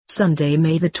Sunday,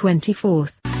 May the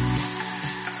 24th.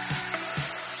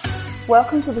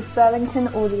 Welcome to this Burlington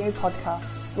audio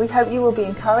podcast. We hope you will be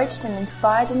encouraged and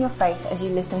inspired in your faith as you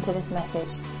listen to this message.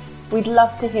 We'd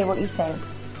love to hear what you think.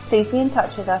 Please be in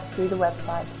touch with us through the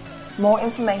website. More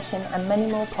information and many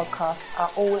more podcasts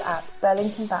are all at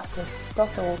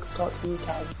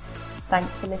burlingtonbaptist.org.uk.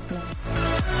 Thanks for listening.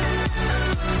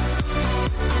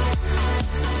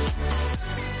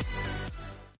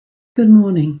 Good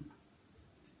morning.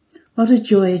 What a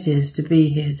joy it is to be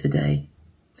here today.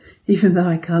 Even though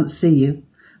I can't see you,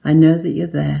 I know that you're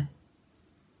there,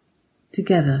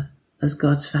 together as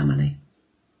God's family.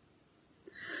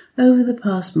 Over the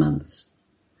past months,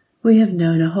 we have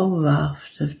known a whole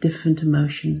raft of different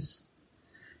emotions.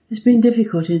 It's been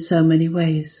difficult in so many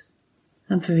ways,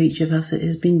 and for each of us it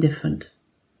has been different.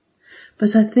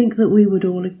 But I think that we would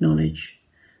all acknowledge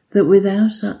that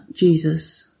without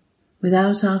Jesus,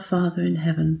 without our Father in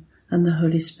heaven and the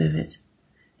Holy Spirit,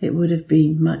 it would have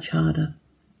been much harder.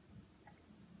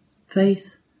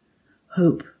 Faith,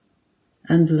 hope,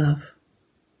 and love.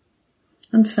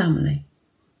 And family,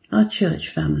 our church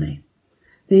family.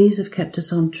 These have kept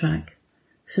us on track,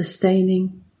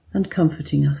 sustaining and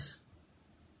comforting us.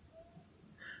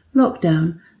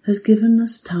 Lockdown has given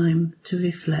us time to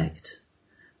reflect,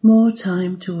 more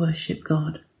time to worship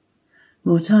God,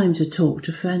 more time to talk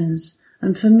to friends,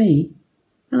 and for me,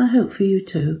 and I hope for you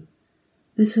too,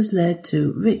 this has led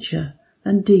to richer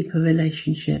and deeper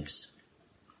relationships.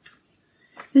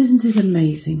 Isn't it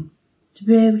amazing to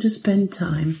be able to spend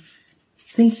time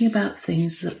thinking about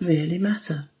things that really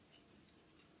matter?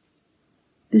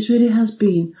 This really has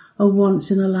been a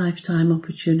once-in-a-lifetime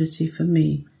opportunity for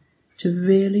me to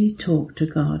really talk to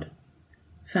God,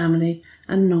 family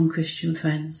and non-Christian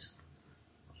friends.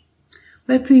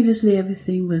 Where previously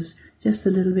everything was just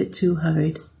a little bit too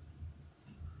hurried,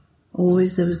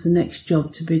 always there was the next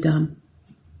job to be done.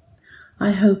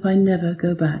 I hope I never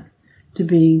go back to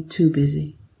being too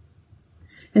busy.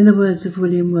 In the words of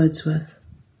William Wordsworth,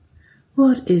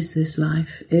 "What is this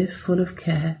life if, full of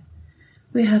care,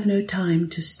 we have no time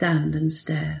to stand and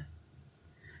stare?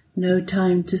 No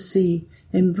time to see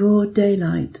in broad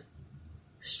daylight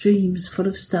streams full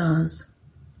of stars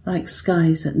like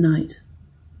skies at night.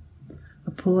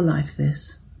 A poor life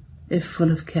this, if full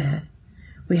of care,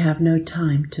 we have no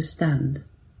time to stand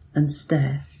and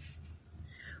stare."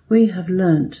 We have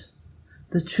learnt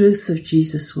the truth of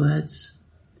Jesus' words.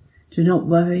 Do not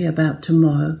worry about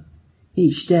tomorrow.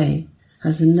 Each day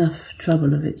has enough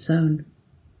trouble of its own.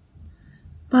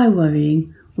 By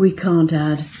worrying, we can't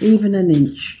add even an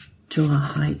inch to our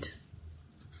height.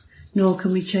 Nor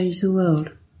can we change the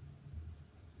world.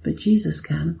 But Jesus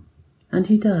can, and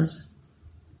he does.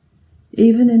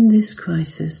 Even in this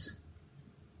crisis,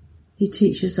 he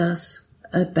teaches us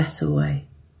a better way.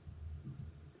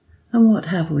 And what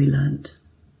have we learnt?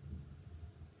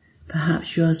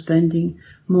 Perhaps you are spending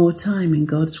more time in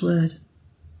God's Word,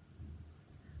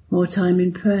 more time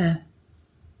in prayer,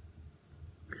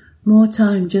 more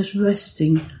time just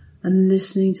resting and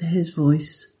listening to his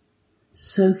voice,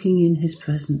 soaking in his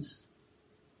presence.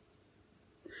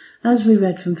 As we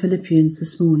read from Philippians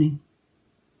this morning,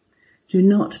 do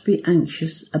not be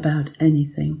anxious about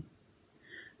anything,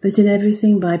 but in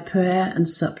everything by prayer and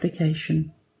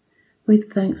supplication,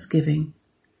 with thanksgiving,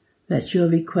 let your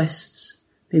requests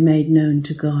be made known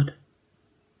to God.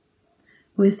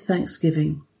 With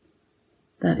thanksgiving,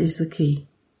 that is the key.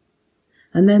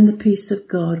 And then the peace of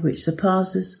God, which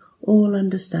surpasses all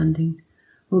understanding,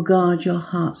 will guard your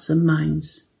hearts and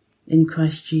minds in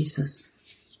Christ Jesus.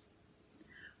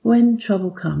 When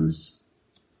trouble comes,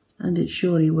 and it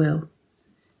surely will,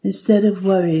 instead of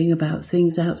worrying about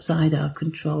things outside our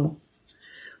control,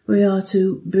 we are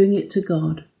to bring it to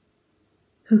God,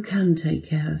 who can take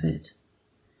care of it.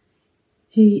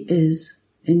 He is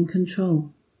in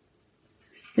control.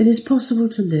 It is possible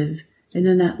to live in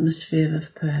an atmosphere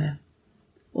of prayer,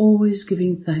 always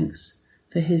giving thanks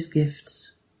for his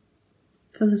gifts,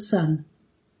 for the sun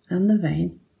and the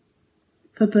rain,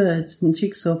 for birds and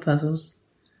jigsaw puzzles,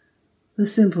 the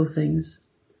simple things,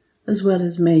 as well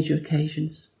as major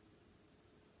occasions.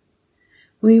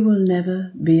 We will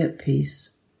never be at peace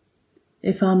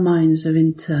if our minds are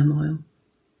in turmoil,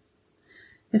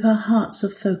 if our hearts are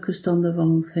focused on the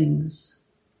wrong things,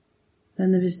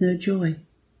 then there is no joy.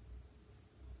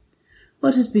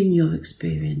 What has been your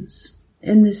experience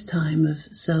in this time of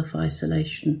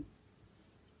self-isolation?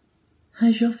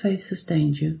 Has your faith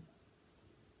sustained you?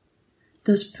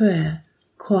 Does prayer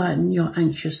quieten your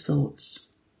anxious thoughts?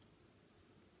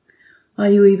 Are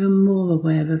you even more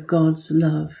aware of God's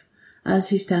love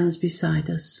as he stands beside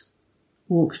us,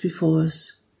 walks before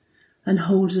us, and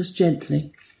holds us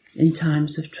gently in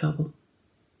times of trouble.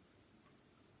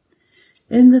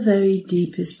 In the very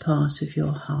deepest part of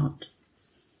your heart,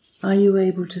 are you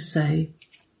able to say,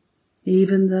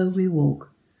 even though we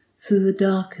walk through the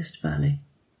darkest valley,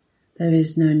 there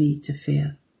is no need to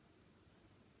fear.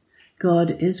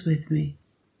 God is with me,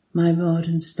 my rod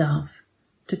and staff,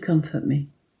 to comfort me.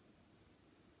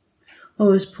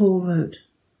 Or as Paul wrote,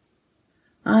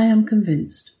 I am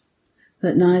convinced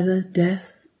that neither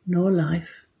death nor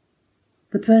life,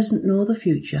 the present nor the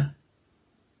future,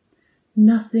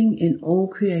 nothing in all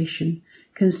creation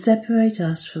can separate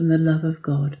us from the love of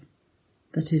God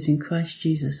that is in Christ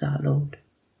Jesus our Lord.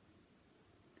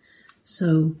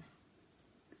 So,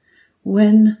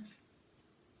 when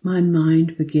my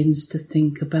mind begins to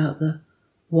think about the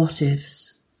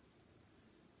what-ifs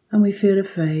and we feel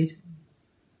afraid,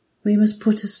 we must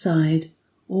put aside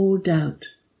all doubt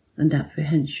and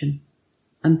apprehension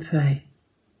and pray.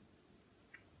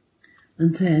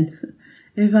 And then,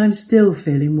 if I'm still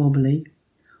feeling wobbly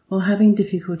or having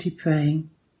difficulty praying,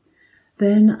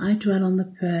 then I dwell on the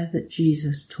prayer that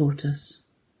Jesus taught us,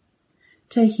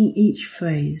 taking each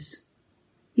phrase,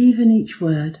 even each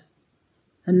word,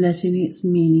 and letting its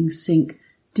meaning sink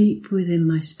deep within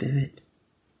my spirit.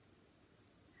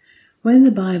 When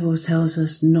the Bible tells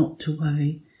us not to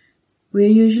worry, we are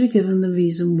usually given the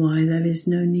reason why there is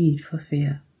no need for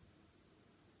fear.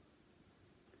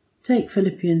 Take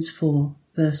Philippians 4,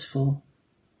 verse 4.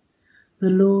 The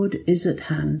Lord is at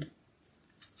hand,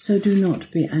 so do not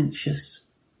be anxious.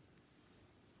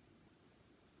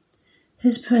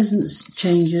 His presence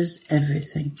changes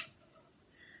everything.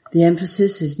 The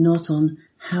emphasis is not on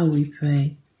how we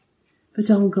pray,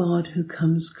 but on God who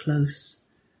comes close,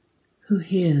 who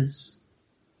hears,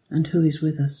 and who is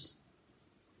with us.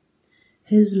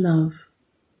 His love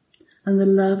and the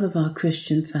love of our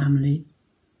Christian family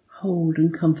hold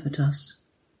and comfort us.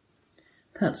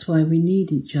 That's why we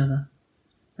need each other,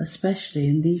 especially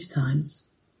in these times.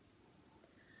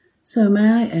 So may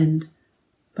I end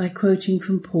by quoting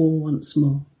from Paul once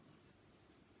more.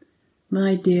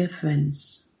 My dear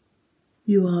friends,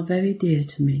 you are very dear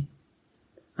to me.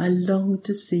 I long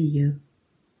to see you.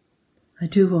 I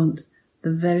do want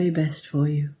the very best for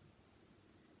you.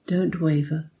 Don't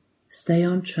waver, stay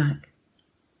on track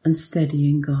and steady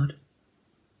in God.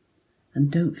 And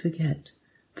don't forget,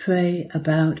 pray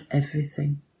about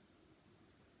everything.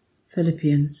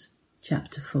 Philippians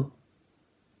chapter 4.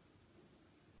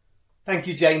 Thank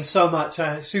you, Jane, so much.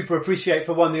 I super appreciate,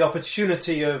 for one, the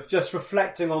opportunity of just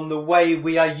reflecting on the way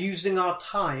we are using our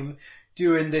time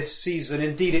during this season.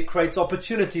 Indeed, it creates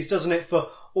opportunities, doesn't it, for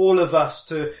all of us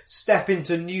to step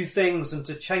into new things and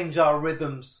to change our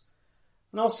rhythms.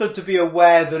 And also to be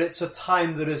aware that it's a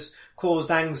time that has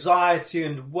caused anxiety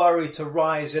and worry to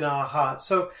rise in our hearts.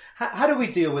 So how do we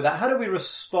deal with that? How do we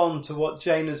respond to what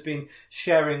Jane has been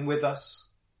sharing with us?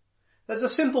 There's a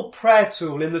simple prayer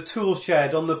tool in the tool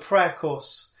shed on the prayer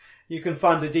course. You can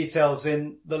find the details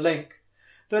in the link,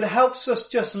 that helps us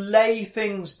just lay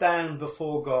things down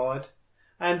before God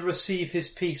and receive his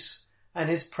peace and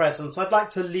his presence. I'd like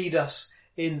to lead us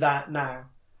in that now.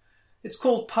 It's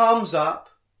called Palms Up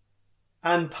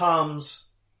and Palms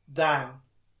Down.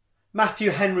 Matthew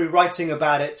Henry, writing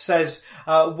about it, says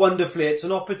wonderfully, it's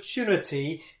an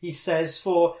opportunity, he says,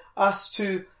 for us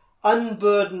to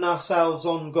unburden ourselves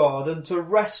on God and to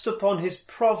rest upon his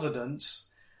providence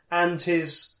and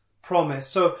his promise.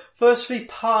 So firstly,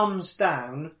 palms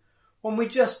down, when we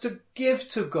just to give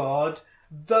to God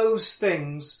those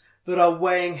things that are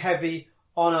weighing heavy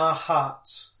on our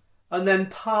hearts. And then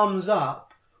palms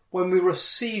up, when we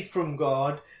receive from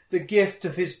God the gift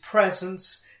of his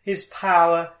presence, his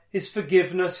power, his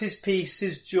forgiveness, his peace,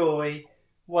 his joy,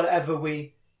 whatever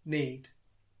we need.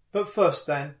 But first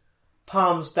then,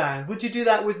 palms down. Would you do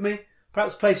that with me?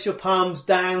 Perhaps place your palms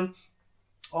down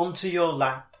onto your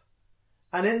lap.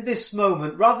 And in this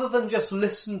moment, rather than just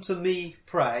listen to me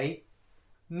pray,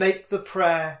 make the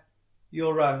prayer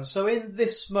your own. So in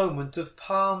this moment of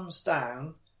palms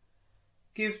down,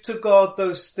 give to God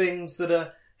those things that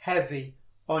are heavy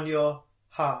on your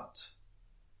heart.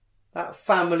 That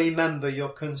family member you're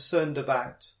concerned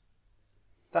about.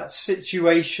 That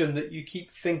situation that you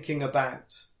keep thinking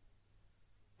about.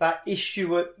 That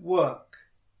issue at work.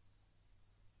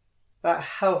 That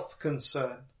health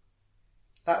concern.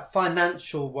 That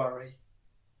financial worry.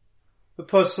 The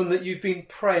person that you've been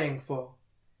praying for.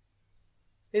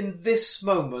 In this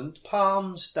moment,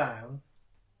 palms down,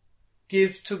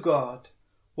 give to God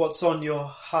what's on your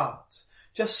heart.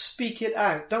 Just speak it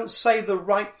out. Don't say the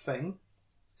right thing.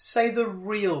 Say the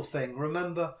real thing.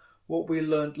 Remember what we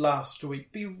learned last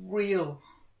week. Be real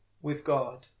with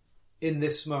God in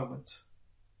this moment.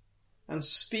 and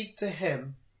speak to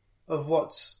him of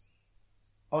what's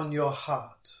on your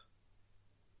heart.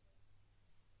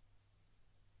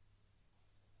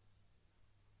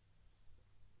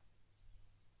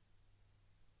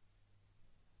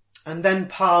 And then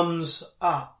palms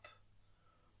up.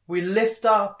 We lift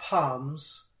our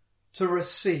palms to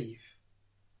receive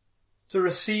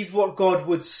what God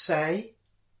would say,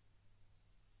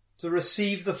 to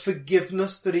receive the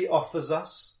forgiveness that he offers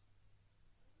us,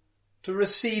 to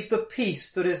receive the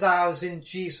peace that is ours in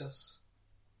Jesus,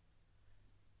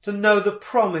 to know the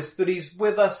promise that he's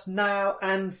with us now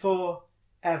and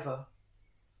forever.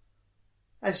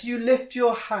 As you lift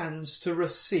your hands to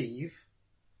receive,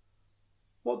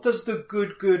 what does the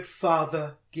good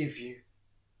Father give you?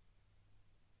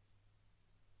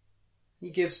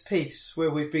 He gives peace where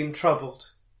we've been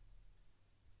troubled.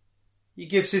 He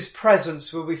gives his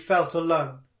presence where we felt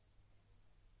alone.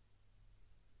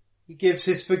 He gives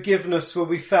his forgiveness where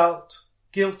we felt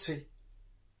guilty.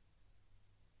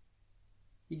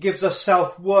 He gives us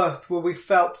self-worth where we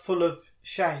felt full of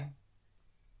shame.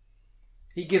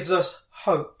 He gives us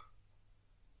hope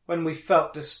when we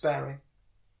felt despairing.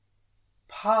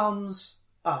 Palms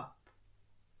up.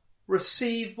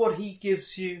 Receive what he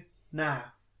gives you now,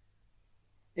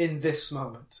 in this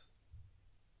moment.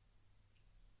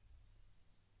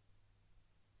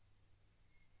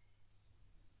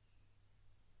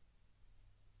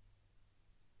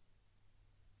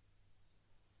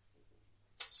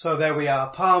 So there we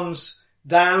are, palms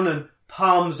down and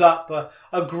palms up,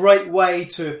 a great way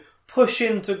to push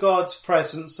into God's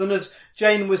presence. And as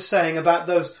Jane was saying about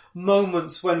those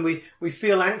moments when we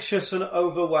feel anxious and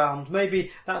overwhelmed,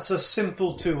 maybe that's a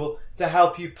simple tool to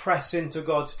help you press into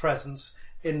God's presence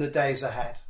in the days ahead.